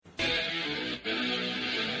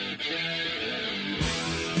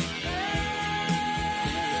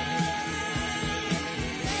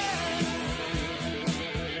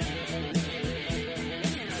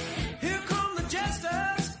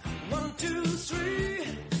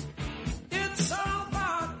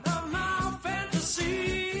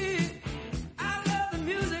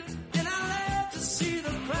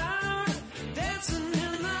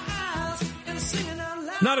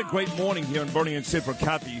Not a great morning here in Bernie and Sid for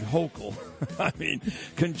Kathy Hochul. I mean,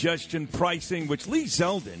 congestion pricing, which Lee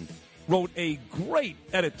Zeldin wrote a great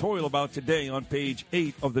editorial about today on page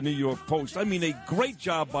 8 of the New York Post. I mean, a great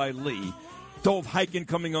job by Lee. Dove Hyken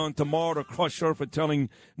coming on tomorrow to crush her for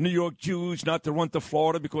telling New York Jews not to run to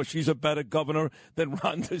Florida because she's a better governor than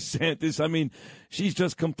Ron DeSantis. I mean, she's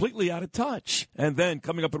just completely out of touch. And then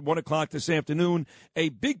coming up at 1 o'clock this afternoon, a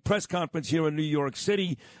big press conference here in New York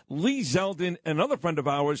City. Lee Zeldin and another friend of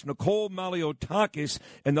ours, Nicole Maliotakis,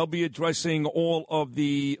 and they'll be addressing all of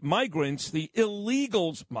the migrants, the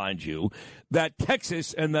illegals, mind you, that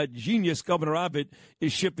Texas and that genius Governor Abbott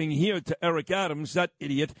is shipping here to Eric Adams, that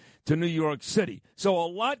idiot, to New York City. So a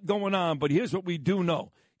lot going on, but here's what we do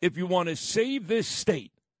know. If you want to save this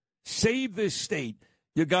state,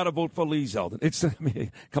 you got to vote for Lee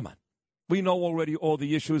Zeldin. Come on. We know already all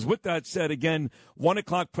the issues. With that said, again, 1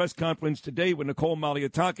 o'clock press conference today with Nicole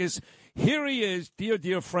Maliotakis. Here he is,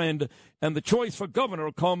 dear friend, and the choice for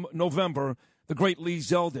governor come November, the great Lee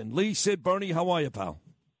Zeldin. Lee, Sid, Bernie, how are you, pal?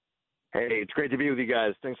 Hey, it's great to be with you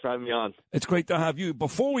guys. Thanks for having me on. It's great to have you.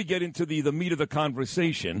 Before we get into the meat of the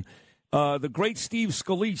conversation, the great Steve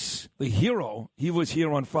Scalise, the hero, he was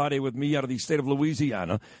here on Friday with me out of the state of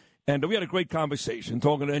Louisiana, and we had a great conversation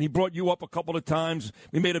talking, and he brought you up a couple of times.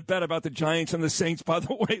 We made a bet about the Giants and the Saints, by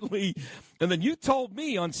the way, Lee. And then you told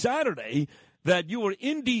me on Saturday that you were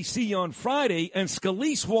in D.C. on Friday, and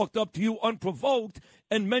Scalise walked up to you unprovoked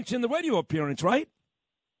and mentioned the radio appearance, right?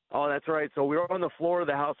 Oh, that's right. So we were on the floor of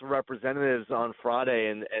the House of Representatives on Friday,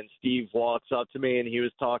 and Steve walks up to me, and he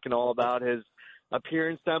was talking all about his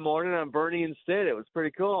appearance that morning on Bernie and Sid. It was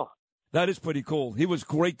pretty cool. That is pretty cool. He was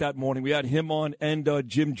great that morning. We had him on and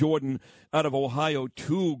Jim Jordan out of Ohio,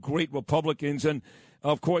 two great Republicans. And,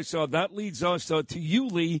 of course, that leads us to you,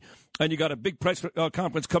 Lee, and you got a big press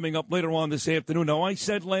conference coming up later on this afternoon. Now, I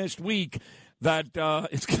said last week that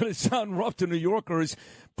it's going to sound rough to New Yorkers,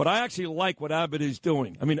 but I actually like what Abbott is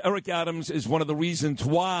doing. I mean, Eric Adams is one of the reasons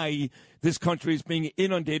why this country is being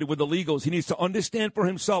inundated with illegals. He needs to understand for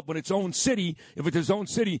himself when it's own city, if it's his own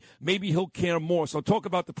city, maybe he'll care more. So talk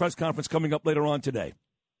about the press conference coming up later on today.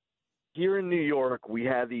 Here in New York, we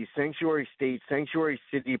have these sanctuary state, sanctuary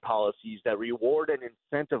city policies that reward and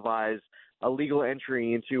incentivize illegal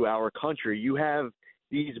entry into our country. You have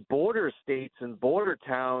these border states and border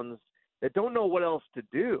towns that don't know what else to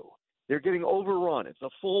do. They're getting overrun. It's a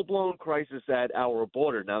full-blown crisis at our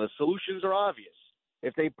border. Now, the solutions are obvious.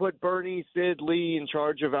 If they put Bernie, Sid, Lee in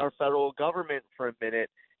charge of our federal government for a minute,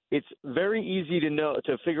 it's very easy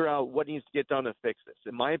to figure out what needs to get done to fix this.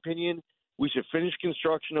 In my opinion, we should finish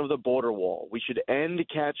construction of the border wall. We should end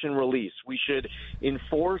catch and release. We should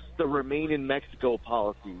enforce the Remain in Mexico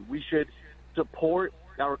policy. We should support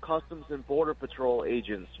our Customs and Border Patrol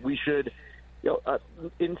agents. We should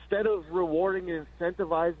instead of rewarding and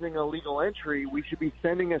incentivizing illegal entry, we should be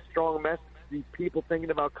sending a strong message to these people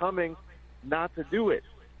thinking about coming not to do it.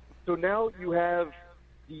 So now you have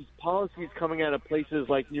these policies coming out of places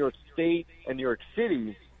like New York State and New York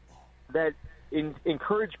City that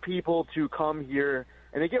encourage people to come here,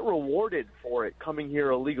 and they get rewarded for it coming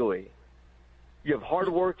here illegally. You have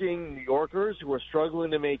hardworking New Yorkers who are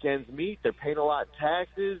struggling to make ends meet. They're paying a lot of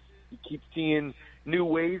taxes. You keep seeing new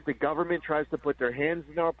ways the government tries to put their hands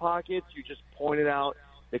in our pockets. You just pointed out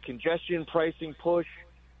the congestion pricing push.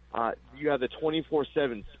 You have the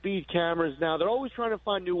 24/7 speed cameras now. They're always trying to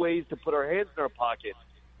find new ways to put our hands in our pockets.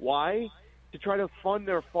 Why? To try to fund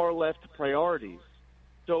their far-left priorities.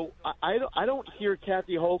 So I don't hear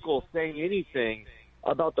Kathy Hochul saying anything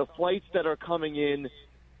about the flights that are coming in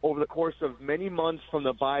over the course of many months from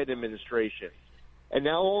the Biden administration. And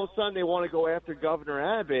now all of a sudden they want to go after Governor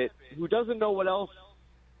Abbott, who doesn't know what else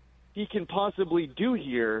he can possibly do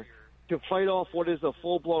here to fight off what is a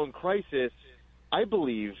full-blown crisis. I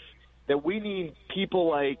believe that we need people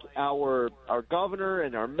like our governor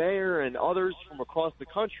and our mayor and others from across the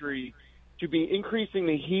country to be increasing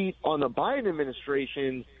the heat on the Biden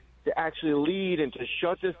administration to actually lead and to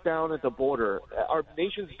shut this down at the border. Our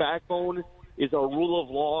nation's backbone is our rule of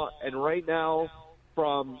law, and right now,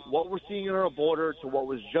 from what we're seeing at our border to what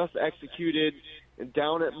was just executed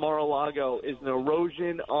down at Mar-a-Lago is an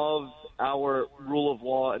erosion of our rule of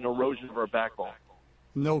law and erosion of our backbone.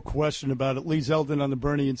 No question about it. Lee Zeldin on the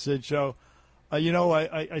Bernie and Sid show.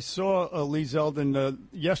 I saw Lee Zeldin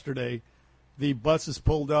yesterday. The buses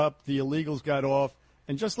pulled up, the illegals got off,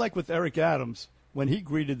 and just like with Eric Adams, when he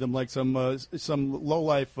greeted them like some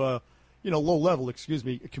low-level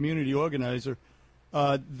community organizer,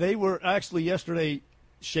 they were actually yesterday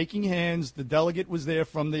shaking hands. The delegate was there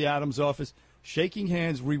from the Adams office, shaking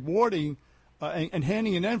hands, rewarding and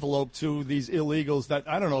handing an envelope to these illegals that,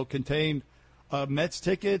 I don't know, contained Mets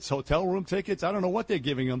tickets, hotel room tickets. I don't know what they're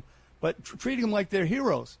giving them, but treating them like they're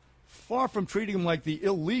heroes. Far from treating them like the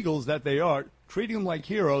illegals that they are, treating them like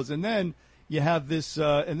heroes. And then you have this,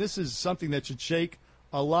 and this is something that should shake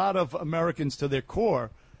a lot of Americans to their core,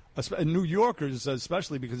 New Yorkers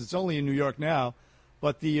especially, because it's only in New York now,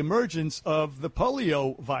 but the emergence of the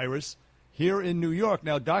polio virus here in New York.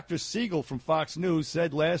 Now, Dr. Siegel from Fox News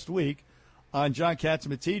said last week on John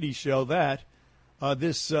Catsimatidis' show that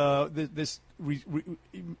this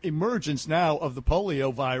emergence now of the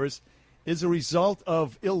polio virus is a result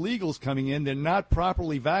of illegals coming in. They're not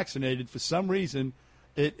properly vaccinated. For some reason,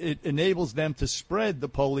 it enables them to spread the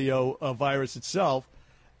polio virus itself.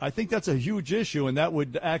 I think that's a huge issue, and that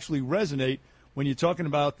would actually resonate when you're talking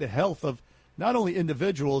about the health of not only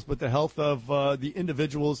individuals, but the health of the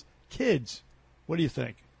individuals' kids. What do you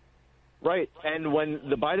think? Right. And when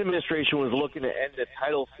the Biden administration was looking to end the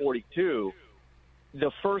Title 42,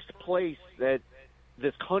 the first place that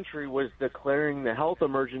this country was declaring the health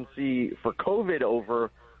emergency for COVID over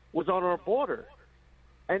was on our border.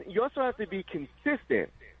 And you also have to be consistent.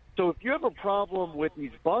 So if you have a problem with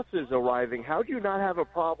these buses arriving, how do you not have a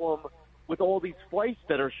problem with all these flights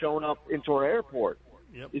that are showing up into our airport?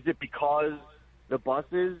 Yep. Is it because the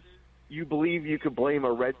buses, you believe you could blame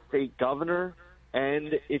a red state governor?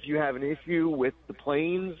 And if you have an issue with the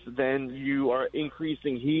planes, then you are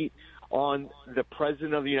increasing heat on the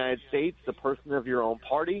president of the United States, the person of your own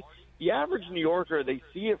party. The average New Yorker, they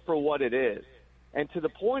see it for what it is. And to the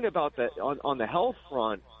point about that on the health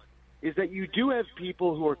front is that you do have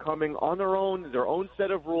people who are coming on their own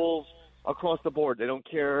set of rules across the board. They don't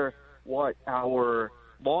care what our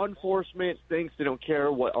law enforcement thinks. They don't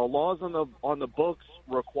care what our laws on the books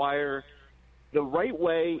require. The right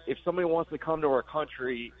way, if somebody wants to come to our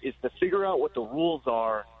country, is to figure out what the rules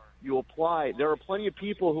are. You apply. There are plenty of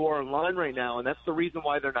people who are in line right now, and that's the reason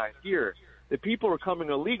why they're not here. The people who are coming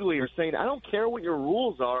illegally are saying, I don't care what your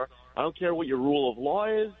rules are. I don't care what your rule of law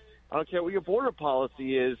is. I don't care what your border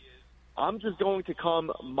policy is. I'm just going to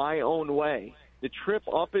come my own way. The trip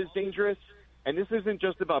up is dangerous, and this isn't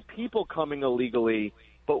just about people coming illegally,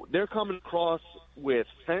 but they're coming across with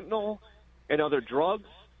fentanyl and other drugs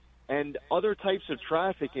and other types of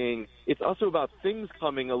trafficking. It's also about things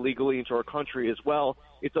coming illegally into our country as well.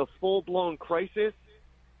 It's a full-blown crisis,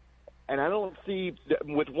 and I don't see,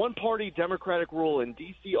 with one-party Democratic rule in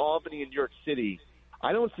D.C., Albany, and New York City,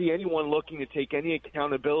 I don't see anyone looking to take any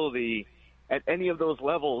accountability at any of those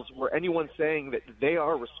levels where anyone's saying that they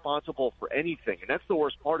are responsible for anything, and that's the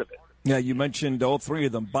worst part of it. Yeah, you mentioned all three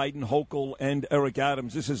of them, Biden, Hochul, and Eric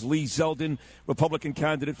Adams. This is Lee Zeldin, Republican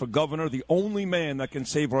candidate for governor, the only man that can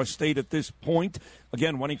save our state at this point.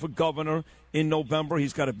 Again, running for governor in November.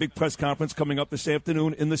 He's got a big press conference coming up this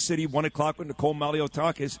afternoon in the city, 1 o'clock with Nicole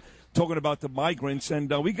Maliotakis, talking about the migrants.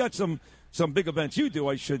 And we got some big events. You do,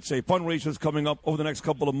 I should say, fundraisers coming up over the next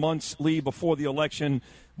couple of months, Lee, before the election.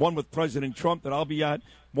 One with President Trump that I'll be at,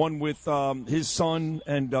 one with his son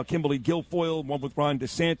and Kimberly Guilfoyle, one with Ron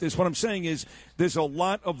DeSantis. What I'm saying is there's a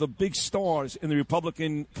lot of the big stars in the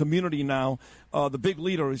Republican community now, the big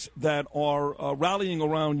leaders that are rallying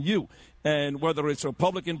around you. And whether it's a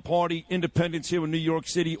Republican Party, independents here in New York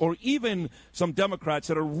City, or even some Democrats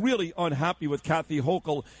that are really unhappy with Kathy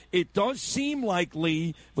Hochul, it does seem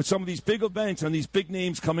likely with some of these big events and these big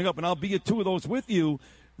names coming up, and I'll be at two of those with you,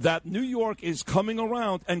 that New York is coming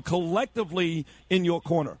around and collectively in your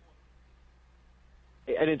corner.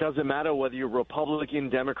 And it doesn't matter whether you're Republican,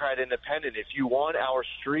 Democrat, Independent. If you want our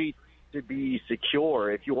streets to be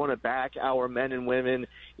secure, if you want to back our men and women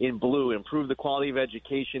in blue, improve the quality of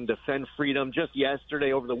education, defend freedom. Just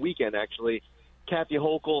yesterday, over the weekend actually, Kathy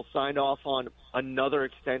Hochul signed off on another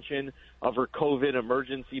extension of her COVID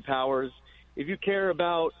emergency powers. If you care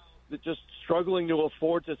about just struggling to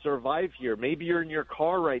afford to survive here, maybe you're in your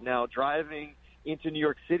car right now driving into New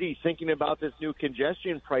York City thinking about this new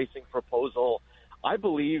congestion pricing proposal, I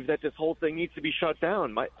believe that this whole thing needs to be shut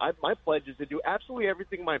down. My pledge is to do absolutely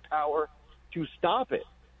everything in my power to stop it.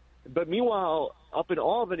 But meanwhile, up in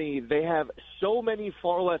Albany, they have so many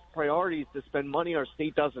far left priorities to spend money our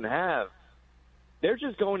state doesn't have. They're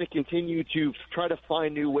just going to continue to try to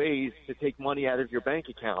find new ways to take money out of your bank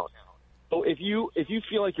account. So if you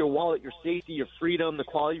feel like your wallet, your safety, your freedom, the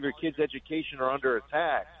quality of your kids' education are under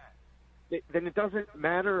attack, then it doesn't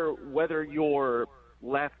matter whether you're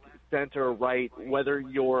left, center, right, whether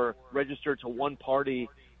you're registered to one party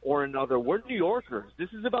or another. We're New Yorkers. This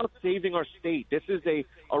is about saving our state. This is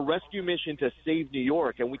a rescue mission to save New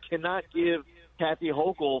York, and we cannot give Kathy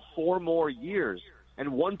Hochul 4 more years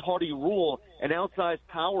and one-party rule and outsized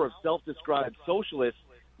power of self-described socialists.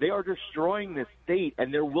 They are destroying this state,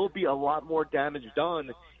 and there will be a lot more damage done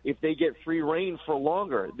if they get free reign for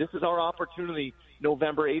longer. This is our opportunity,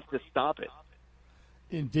 November 8th, to stop it.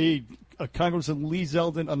 Indeed. Congressman Lee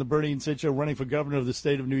Zeldin on the Bernie and Sid Show, running for governor of the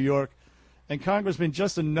state of New York. And, Congressman,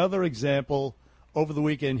 just another example over the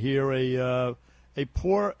weekend here, a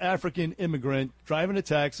poor African immigrant driving a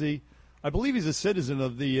taxi. I believe he's a citizen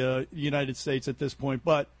of the United States at this point,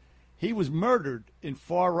 but he was murdered in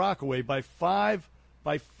Far Rockaway by five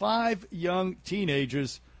young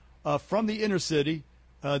teenagers from the inner city.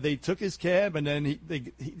 They took his cab, and then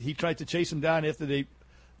he tried to chase them down after they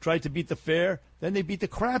tried to beat the fare. Then they beat the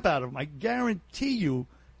crap out of him. I guarantee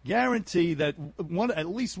that at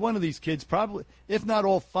least one of these kids, probably, if not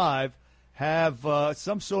all five, have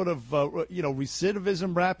some sort of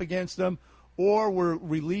recidivism rap against them, or were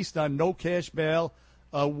released on no cash bail.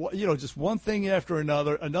 Just one thing after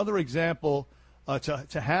another. Another example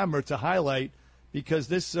to hammer, to highlight, because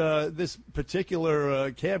this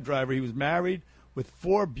particular cab driver, he was married with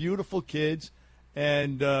 4 beautiful kids,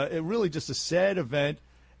 and it really just a sad event.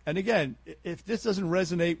 And again, if this doesn't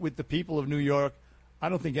resonate with the people of New York, I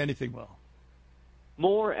don't think anything will.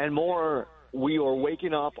 More and more, we are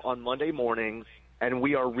waking up on Monday mornings, and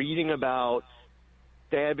we are reading about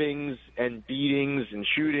stabbings and beatings and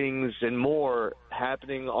shootings and more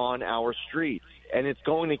happening on our streets. And it's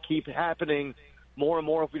going to keep happening more and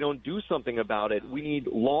more if we don't do something about it. We need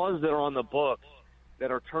laws that are on the books that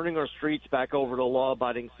are turning our streets back over to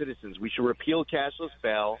law-abiding citizens. We should repeal cashless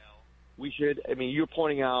bail. You're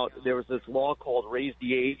pointing out there was this law called Raise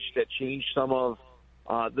the Age that changed some of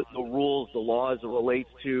the rules, the laws that relates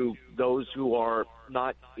to those who are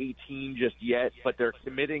not 18 just yet, but they're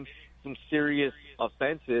committing some serious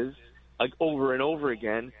offenses over and over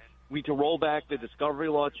again. We need to roll back the discovery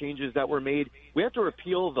law changes that were made. We have to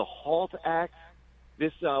repeal the HALT Act.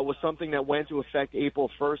 This was something that went into effect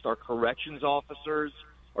April 1st. Our corrections officers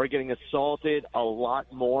are getting assaulted a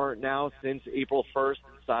lot more now since April 1st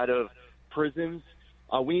inside of prisons.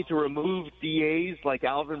 We need to remove DAs like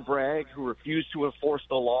Alvin Bragg, who refuse to enforce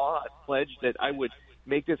the law. I pledged that I would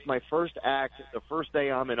make this my first act the first day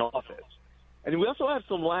I'm in office. And we also have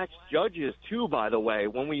some lax judges, too, by the way.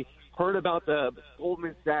 When we heard about the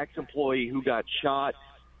Goldman Sachs employee who got shot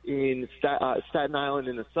in Staten Island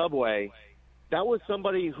in the subway, that was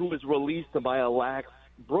somebody who was released by a lax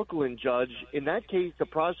Brooklyn judge. In that case, the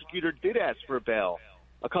prosecutor did ask for bail.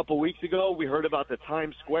 A couple weeks ago, we heard about the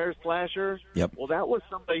Times Square slasher. Yep. Well, that was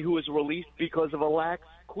somebody who was released because of a lax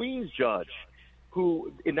Queens judge,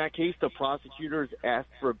 who, in that case, the prosecutors asked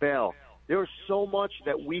for bail. There's so much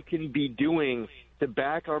that we can be doing to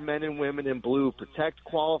back our men and women in blue, protect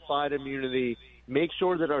qualified immunity, make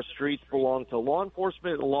sure that our streets belong to law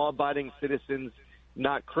enforcement and law-abiding citizens,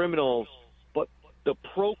 not criminals. But the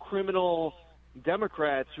pro-criminal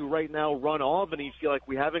Democrats who right now run Albany feel like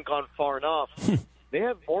we haven't gone far enough. They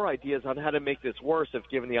have more ideas on how to make this worse if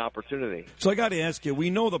given the opportunity. So I got to ask you, we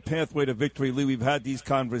know the pathway to victory, Lee. We've had these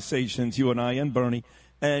conversations, you and I and Bernie.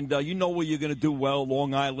 And you know where you're going to do well,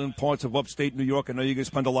 Long Island, parts of upstate New York. I know you're going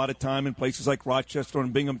to spend a lot of time in places like Rochester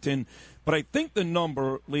and Binghamton. But I think the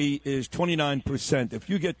number, Lee, is 29%. If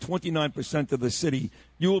you get 29% of the city,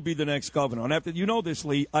 you will be the next governor. And after you know this,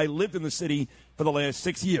 Lee, I lived in the city for the last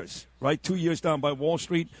 6 years, right? 2 years down by Wall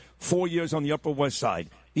Street, 4 years on the Upper West Side.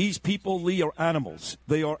 These people, Lee, are animals.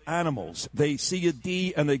 They are animals. They see a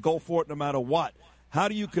D and they go for it no matter what. How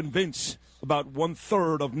do you convince about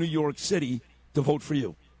 1/3 of New York City to vote for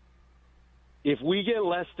you? If we get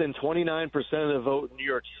less than 29% of the vote in New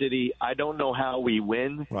York City, I don't know how we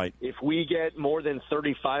win. Right. If we get more than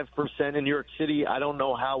 35% in New York City, I don't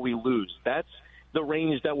know how we lose. That's the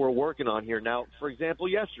range that we're working on here. Now, for example,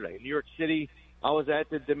 yesterday in New York City, I was at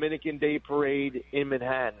the Dominican Day Parade in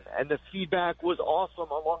Manhattan, and the feedback was awesome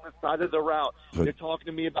along the side of the route. Good. They're talking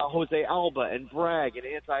to me about Jose Alba and Bragg and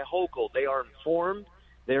Anti-Hochul. They are informed.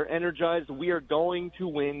 They're energized. We are going to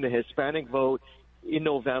win the Hispanic vote in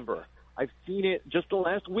November. I've seen it just the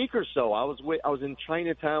last week or so. I was in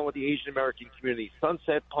Chinatown with the Asian American community,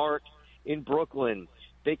 Sunset Park in Brooklyn.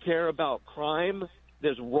 They care about crime.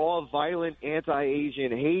 There's raw, violent,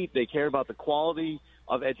 anti-Asian hate. They care about the quality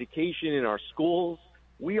of education in our schools.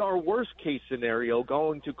 We are, worst case scenario,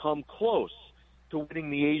 going to come close to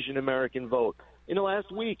winning the Asian American vote. In the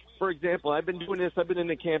last week, for example, I've been doing this. I've been in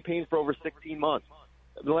the campaign for over 16 months.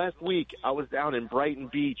 The last week, I was down in Brighton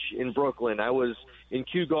Beach in Brooklyn. I was in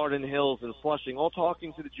Kew Garden Hills and Flushing, all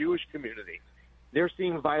talking to the Jewish community. They're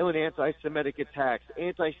seeing violent anti-Semitic attacks,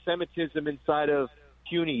 anti-Semitism inside of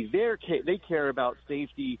CUNY. They care about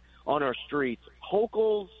safety on our streets.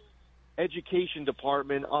 Hochul's education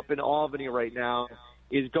department up in Albany right now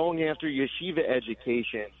is going after yeshiva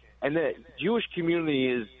education. And the Jewish community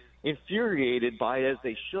is infuriated by it, as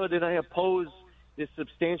they should, and I oppose this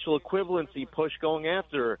substantial equivalency push going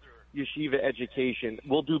after yeshiva education.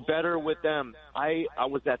 We'll do better with them. I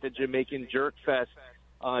was at the Jamaican Jerk Fest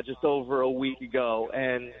just over a week ago,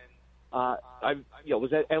 and I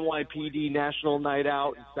was at NYPD National Night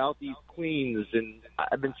Out in Southeast Queens, and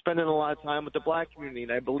I've been spending a lot of time with the black community,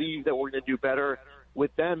 and I believe that we're going to do better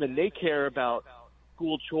with them, and they care about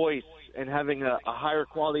school choice and having a higher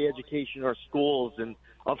quality education in our schools, and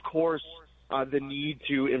of course the need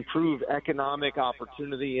to improve economic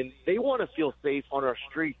opportunity, and they want to feel safe on our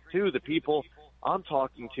streets too, the people I'm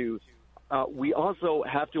talking to. We also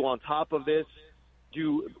have to, on top of this,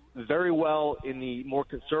 do very well in the more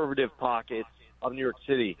conservative pockets of New York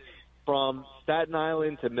City, from Staten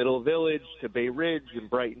Island to Middle Village to Bay Ridge and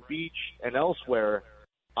Brighton Beach and elsewhere.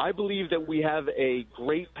 I believe that we have a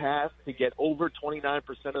great path to get over 29%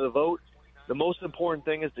 of the vote. The most important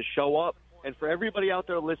thing is to show up. And for everybody out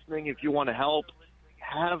there listening, if you want to help,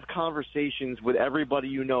 have conversations with everybody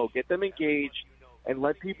you know. Get them engaged and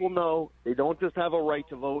let people know they don't just have a right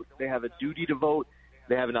to vote. They have a duty to vote.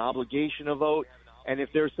 They have an obligation to vote. And if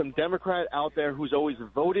there's some Democrat out there who's always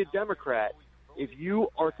voted Democrat, if you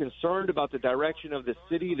are concerned about the direction of the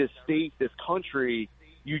city, the state, this country,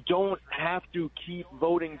 you don't have to keep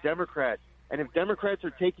voting Democrat. And if Democrats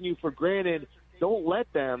are taking you for granted, don't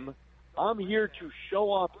let them. I'm here to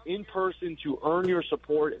show up in person to earn your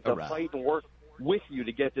support and to fight and work with you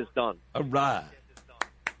to get this done. All right.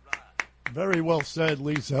 Very well said,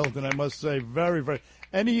 Lee Zeldin, I must say. Very, very.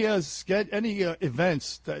 Any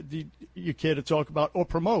events that you care to talk about or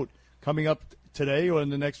promote coming up today or in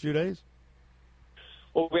the next few days?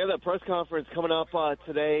 Well, we have that press conference coming up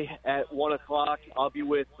today at 1 o'clock. I'll be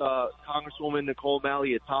with Congresswoman Nicole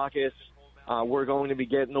Malliotakis. We're going to be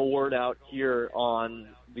getting the word out here on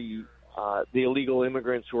the illegal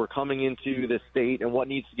immigrants who are coming into the state and what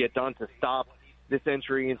needs to get done to stop this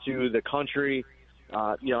entry into the country.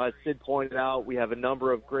 As Sid pointed out, we have a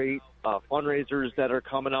number of great fundraisers that are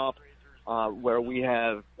coming up where we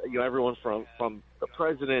have everyone from the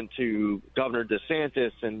president to Governor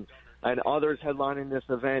DeSantis and others headlining this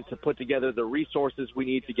event to put together the resources we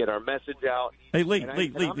need to get our message out. Hey, Lee,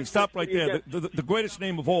 stop right there. The greatest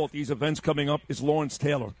name of all at these events coming up is Lawrence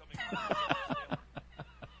Taylor.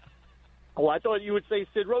 Well, I thought you would say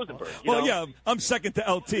Sid Rosenberg. Yeah, I'm second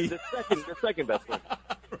to LT. The second best one.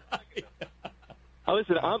 Right.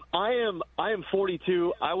 Listen, I am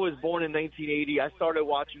 42. I was born in 1980. I started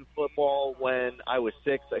watching football when I was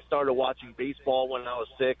 6. I started watching baseball when I was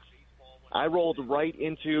 6. I rolled right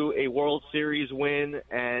into a World Series win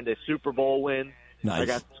and a Super Bowl win. Nice. I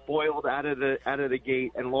got spoiled out of the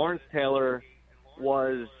gate. And Lawrence Taylor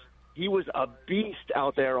was a beast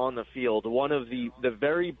out there on the field. One of the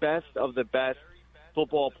very best of the best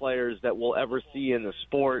football players that we'll ever see in the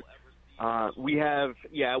sport. We have,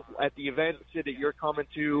 at the event, Sid, that you're coming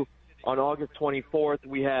to on August 24th,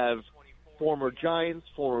 we have former Giants,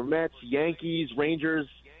 former Mets, Yankees, Rangers.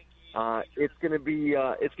 It's gonna be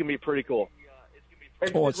pretty cool.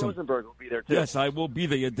 And awesome. Rosenberg will be there too. Yes, I will be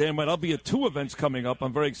there. You're damn right. I'll be at 2 events coming up.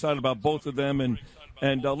 I'm very excited about both of them.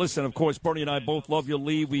 And listen, of course, Bernie and I both love you,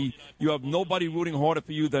 Lee. You have nobody rooting harder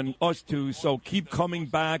for you than us two. So keep coming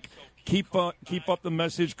back. Keep up the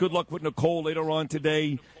message. Good luck with Nicole later on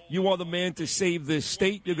today. You are the man to save this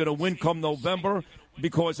state. You're going to win come November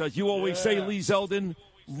because, as you always say, Lee Zeldin,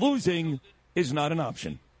 losing is not an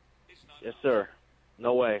option. Yes, sir.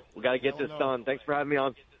 No way. We got to get this done. Thanks for having me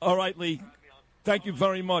on. All right, Lee. Thank you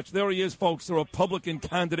very much. There he is, folks, the Republican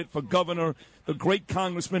candidate for governor, the great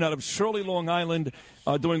congressman out of Shirley, Long Island,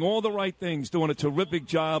 doing all the right things, doing a terrific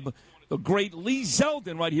job. The great Lee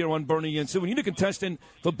Zeldin right here on Bernie and Sid. When you need a contestant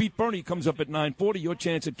for Beat Bernie comes up at 9:40. Your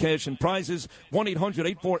chance at cash and prizes.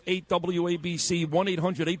 1-800-848-WABC.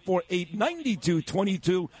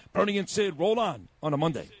 1-800-848-9222. Bernie and Sid, roll on a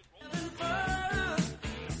Monday.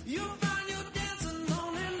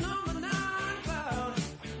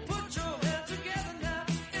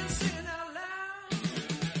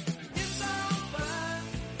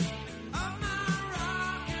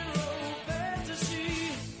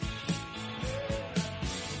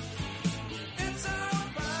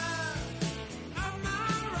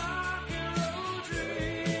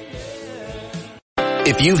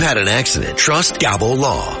 If you've had an accident, trust Gabo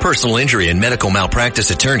Law. Personal injury and medical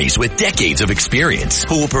malpractice attorneys with decades of experience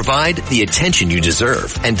who will provide the attention you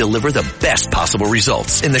deserve and deliver the best possible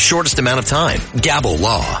results in the shortest amount of time. Gabo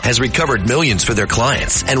Law has recovered millions for their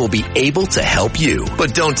clients and will be able to help you.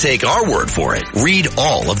 But don't take our word for it. Read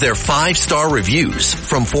all of their 5-star reviews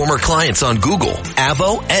from former clients on Google,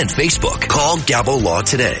 Avo, and Facebook. Call Gabo Law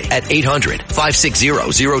today at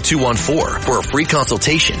 800-560-0214 for a free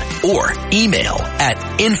consultation or email at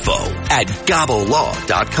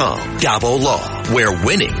info@gabolaw.com. Gabo Law, where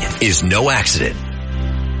winning is no accident.